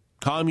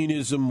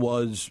 Communism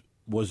was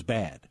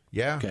bad.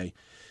 Yeah. Okay.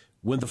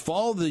 When the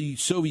fall of the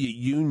Soviet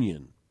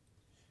Union,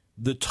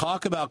 the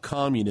talk about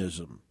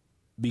communism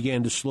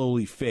began to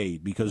slowly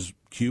fade because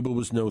Cuba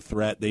was no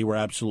threat. They were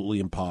absolutely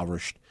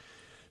impoverished.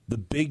 The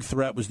big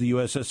threat was the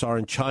USSR,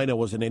 and China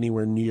wasn't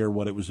anywhere near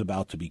what it was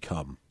about to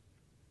become.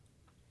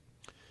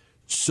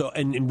 So,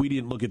 and we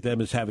didn't look at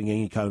them as having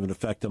any kind of an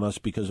effect on us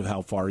because of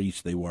how far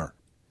east they were.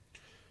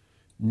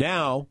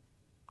 Now,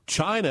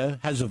 China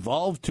has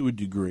evolved to a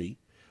degree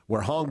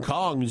where Hong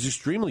Kong is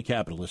extremely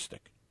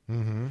capitalistic.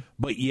 Mm-hmm.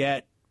 But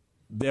yet,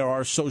 there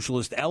are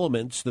socialist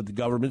elements that the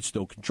government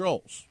still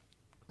controls.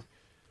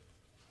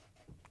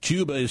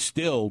 Cuba is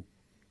still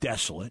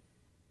desolate.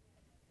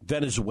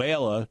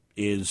 Venezuela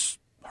is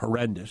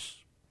horrendous.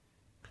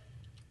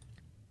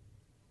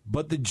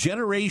 But the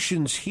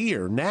generations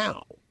here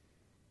now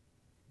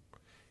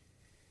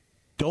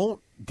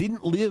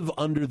didn't live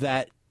under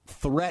that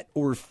threat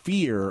or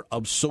fear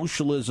of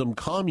socialism,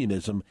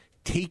 communism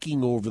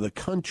taking over the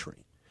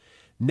country.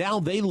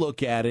 Now they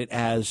look at it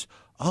as,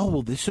 oh,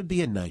 well, this would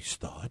be a nice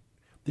thought.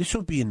 This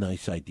would be a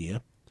nice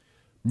idea.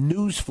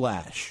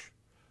 Newsflash.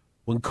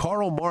 When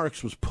Karl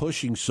Marx was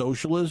pushing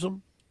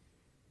socialism,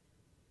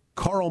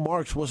 Karl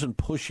Marx wasn't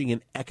pushing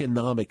an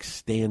economic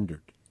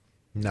standard.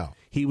 No.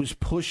 He was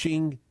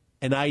pushing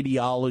an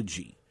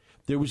ideology.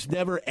 There was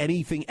never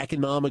anything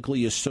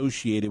economically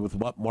associated with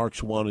what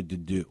Marx wanted to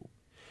do.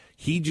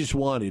 He just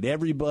wanted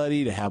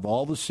everybody to have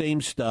all the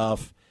same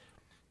stuff,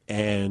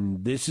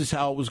 and this is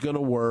how it was going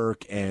to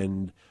work,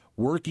 and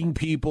working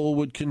people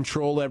would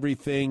control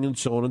everything, and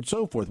so on and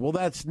so forth. Well,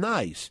 that's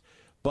nice,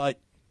 but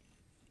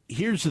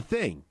here's the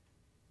thing.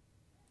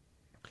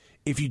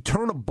 If you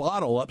turn a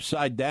bottle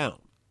upside down,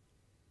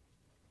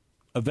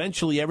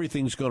 eventually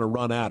everything's going to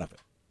run out of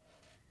it.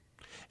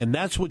 And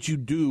that's what you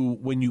do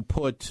when you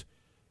put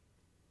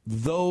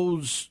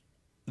those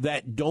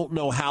that don't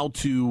know how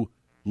to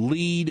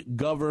lead,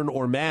 govern,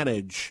 or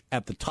manage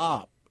at the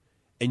top,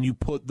 and you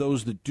put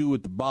those that do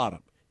at the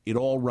bottom. It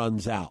all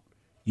runs out.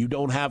 You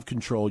don't have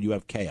control. You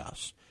have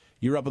chaos.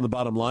 You're up on the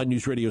bottom line.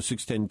 News Radio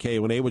 610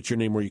 KONA. What's your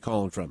name? Where are you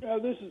calling from?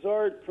 This is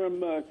Art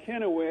from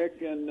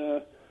Kennewick,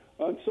 and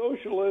on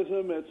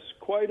socialism, it's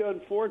quite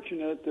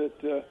unfortunate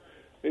that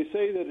they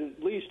say that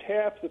at least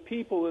half the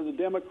people in the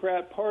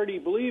Democrat Party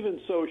believe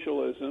in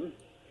socialism,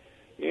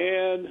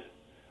 and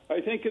I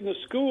think in the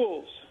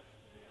schools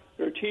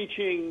they're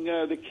teaching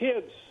the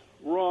kids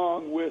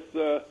wrong with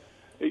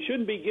they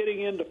shouldn't be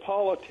getting into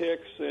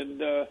politics, and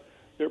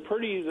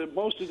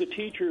most of the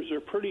teachers are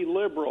pretty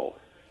liberal.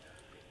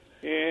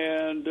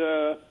 And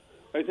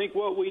I think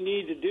what we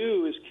need to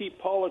do is keep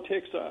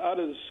politics out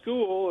of the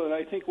school, and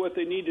I think what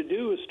they need to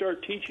do is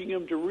start teaching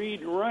them to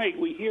read and write.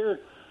 We hear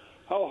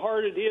how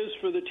hard it is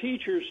for the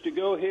teachers to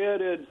go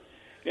ahead and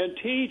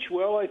teach.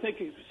 Well, I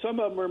think some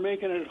of them are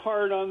making it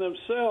hard on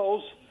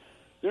themselves.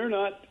 They're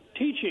not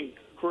teaching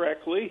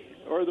correctly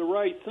or the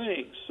right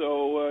things.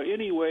 So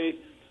anyway,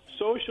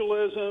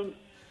 socialism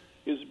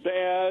is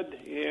bad,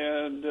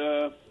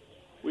 and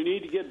we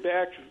need to get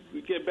back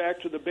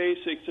to the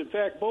basics. In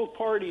fact, both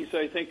parties,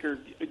 I think, are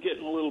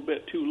getting a little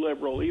bit too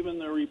liberal, even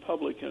the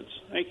Republicans.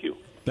 Thank you.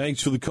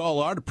 Thanks for the call,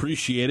 Art.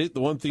 Appreciate it. The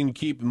one thing to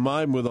keep in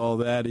mind with all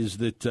that is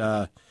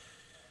that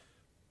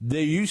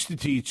they used to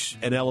teach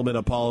an element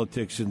of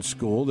politics in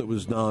school that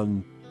was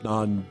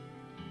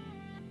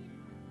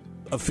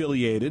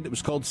non-affiliated. It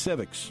was called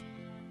civics.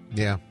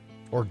 Yeah.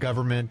 Or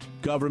government.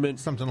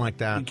 Government. Something like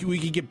that. We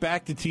could get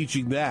back to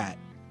teaching that.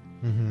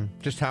 Mm-hmm.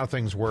 Just how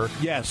things work.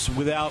 Yes,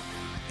 without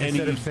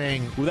Instead of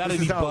saying, without this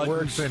any is how buttons. it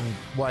works and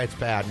why it's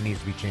bad and needs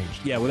to be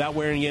changed. Yeah, without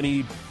wearing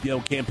any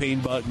campaign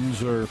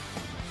buttons or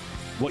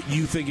what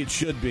you think it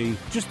should be.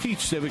 Just teach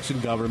civics and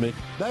government.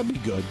 That'd be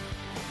good.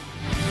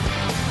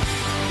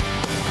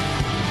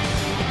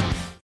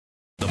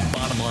 The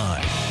bottom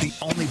line, the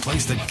only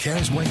place that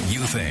cares what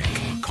you think.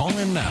 Call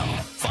in now,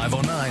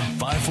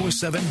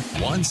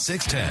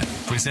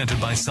 509-547-1610.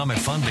 Presented by Summit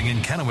Funding in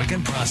Kennewick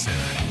and Prosser.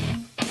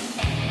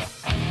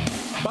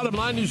 Bottom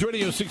line, News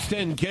Radio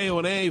 610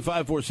 KONA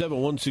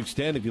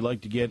 547-1610 if you'd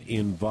like to get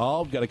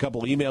involved. Got a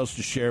couple emails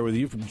to share with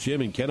you from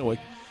Jim in Kennewick.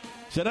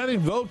 Said, I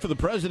didn't vote for the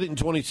president in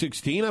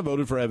 2016. I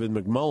voted for Evan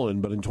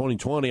McMullen, but in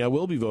 2020 I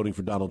will be voting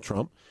for Donald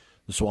Trump.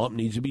 The swamp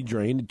needs to be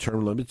drained and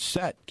term limits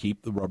set.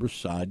 Keep the rubber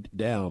side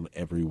down,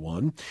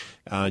 everyone.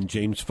 And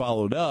James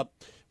followed up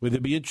with,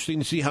 it'd be interesting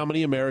to see how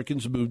many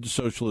Americans move to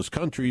socialist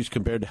countries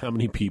compared to how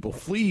many people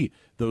flee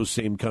those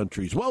same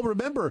countries. Well,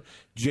 remember,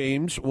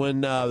 James,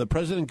 when the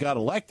president got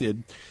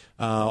elected,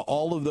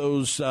 all of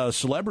those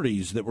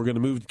celebrities that were going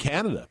to move to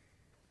Canada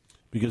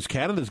because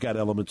Canada's got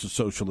elements of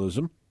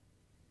socialism,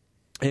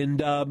 and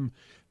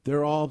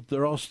they're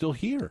all still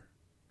here.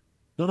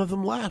 None of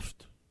them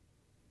left.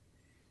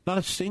 Not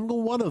a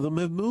single one of them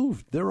have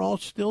moved. They're all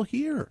still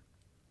here.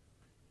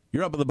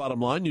 You're up on the bottom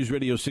line. News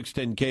Radio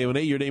 610 KONA.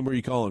 Your name, where are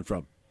you calling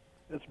from?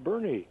 It's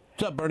Bernie.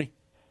 What's up, Bernie?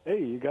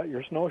 Hey, you got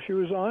your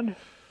snowshoes on?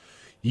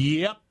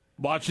 Yep.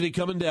 Watching it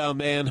coming down,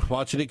 man.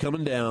 Watching it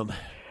coming down.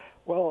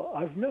 Well,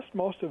 I've missed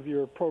most of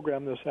your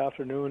program this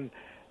afternoon,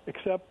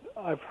 except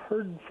I've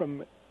heard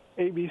from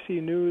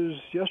ABC News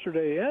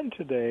yesterday and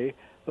today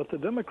that the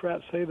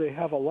Democrats say they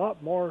have a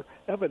lot more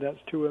evidence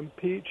to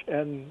impeach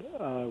and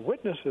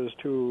witnesses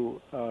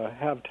to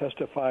have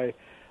testify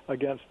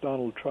against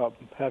Donald Trump.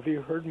 Have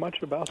you heard much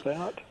about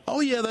that? Oh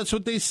yeah, that's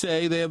what they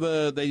say. They have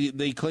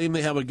they claim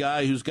they have a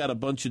guy who's got a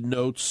bunch of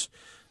notes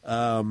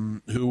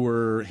who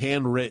were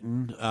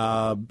handwritten,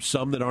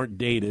 some that aren't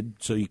dated,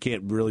 so you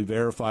can't really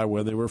verify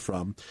where they were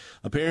from.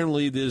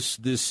 Apparently, this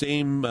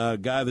same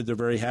guy that they're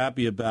very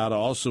happy about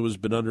also has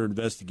been under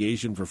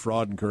investigation for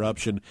fraud and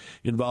corruption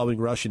involving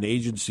Russian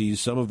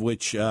agencies, some of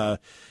which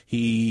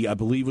he, I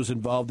believe, was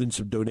involved in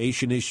some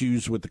donation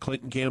issues with the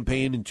Clinton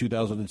campaign in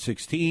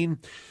 2016.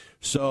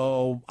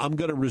 So I'm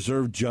going to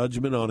reserve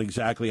judgment on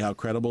exactly how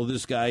credible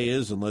this guy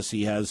is unless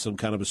he has some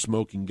kind of a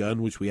smoking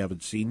gun, which we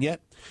haven't seen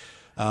yet.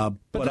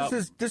 But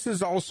this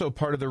is also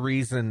part of the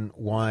reason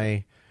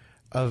why,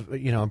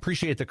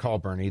 appreciate the call,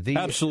 Bernie.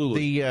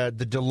 Absolutely.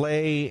 The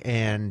delay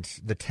and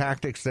the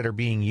tactics that are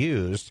being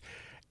used,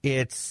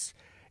 it's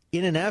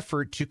in an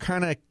effort to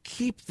kind of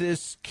keep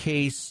this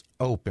case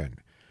open,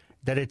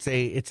 that it's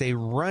a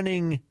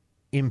running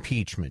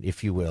impeachment,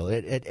 if you will.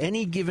 At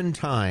any given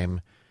time,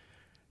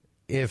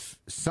 if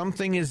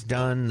something is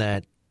done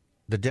that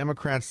the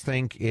Democrats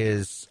think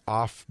is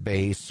off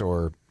base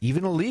or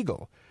even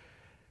illegal,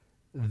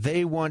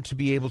 they want to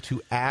be able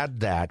to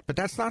add that, but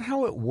that's not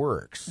how it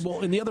works.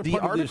 Well, and the other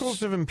part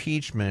articles of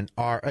impeachment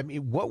are,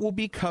 what will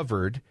be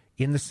covered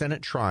in the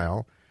Senate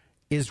trial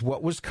is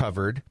what was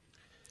covered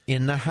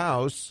in the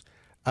House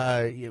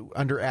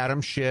under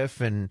Adam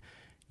Schiff and,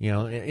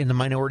 in the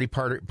minority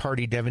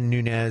party, Devin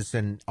Nunes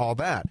and all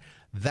that.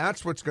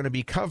 That's what's going to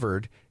be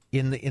covered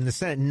in the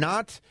Senate.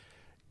 Not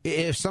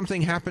if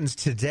something happens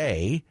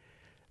today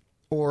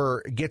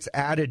or gets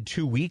added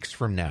 2 weeks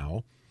from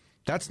now.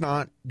 That's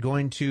not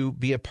going to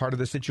be a part of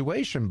the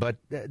situation. But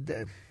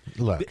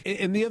look.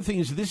 And the other thing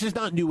is, this is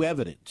not new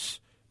evidence.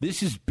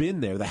 This has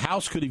been there. The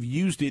House could have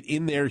used it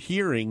in their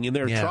hearing, in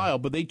their trial,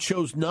 but they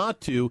chose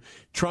not to,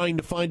 trying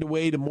to find a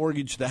way to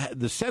mortgage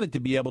the Senate to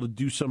be able to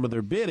do some of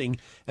their bidding,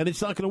 and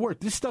it's not going to work.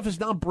 This stuff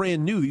is not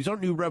brand new. These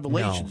aren't new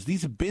revelations. No.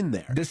 These have been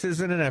there. This is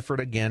in an effort,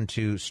 again,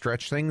 to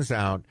stretch things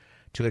out,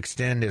 to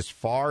extend as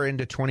far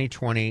into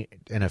 2020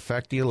 and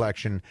affect the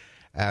election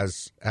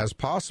as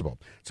possible.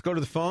 Let's go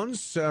to the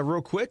phones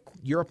real quick.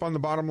 You're up on the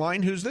bottom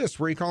line. Who's this?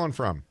 Where are you calling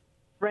from?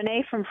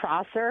 Renee from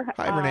Prosser.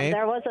 Hi, Renee.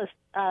 There was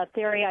a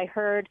theory I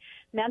heard.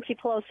 Nancy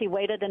Pelosi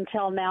waited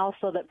until now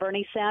so that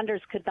Bernie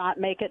Sanders could not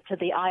make it to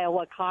the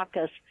Iowa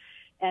caucus,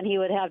 and he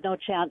would have no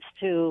chance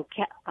to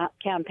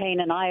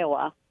campaign in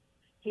Iowa.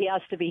 He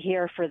has to be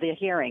here for the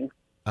hearing.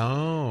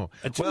 Oh,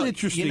 that's an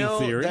interesting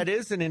theory. That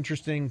is an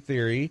interesting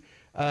theory.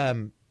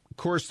 Of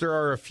course, there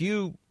are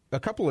a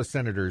couple of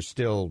senators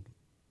still.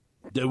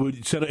 It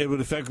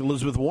would affect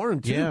Elizabeth Warren,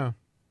 too.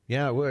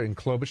 Yeah, it would. And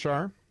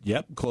Klobuchar?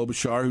 Yep,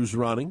 Klobuchar, who's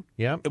running.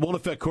 Yep. It won't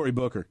affect Cory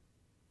Booker.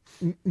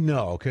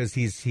 No, because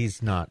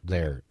he's not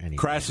there anymore.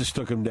 Crassus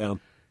took him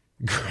down.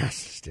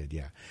 Crassus did,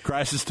 yeah.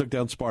 Crassus took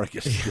down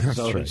Spartacus. Yeah, that's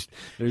so right.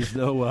 There's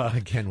no...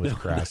 Again with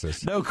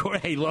Crassus. No,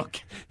 hey, look.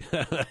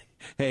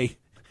 Hey,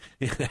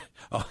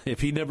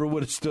 if he never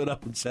would have stood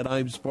up and said,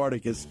 I'm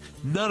Spartacus,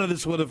 none of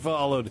this would have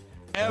followed.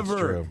 Ever. That's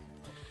true.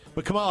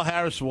 But Kamala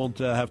Harris won't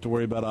have to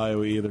worry about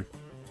Iowa either.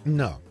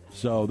 No.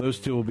 So those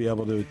two will be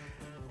able to...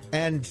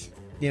 And,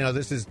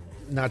 this is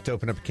not to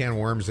open up a can of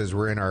worms as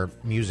we're in our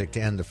music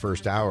to end the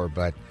first hour,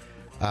 but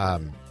I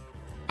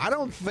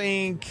don't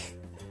think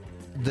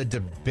the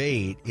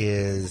debate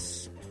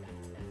is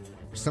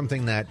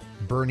something that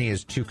Bernie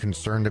is too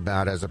concerned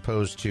about, as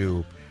opposed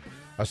to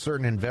a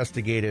certain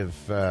investigative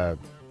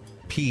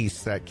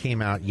piece that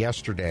came out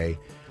yesterday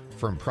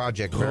from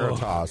Project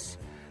Veritas.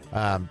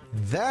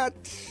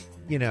 That's...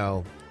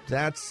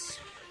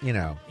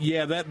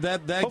 Yeah,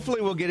 that hopefully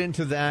we'll get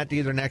into that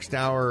either next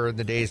hour or in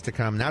the days to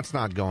come. That's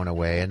not going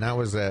away, and that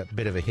was a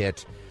bit of a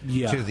hit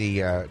to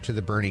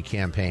the Bernie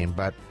campaign.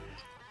 But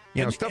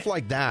stuff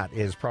like that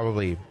is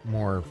probably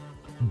more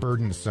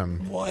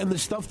burdensome. Well, and the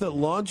stuff that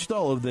launched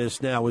all of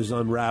this now is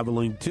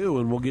unraveling too,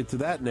 and we'll get to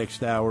that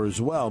next hour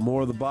as well.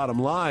 More of the bottom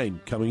line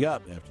coming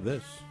up after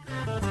this.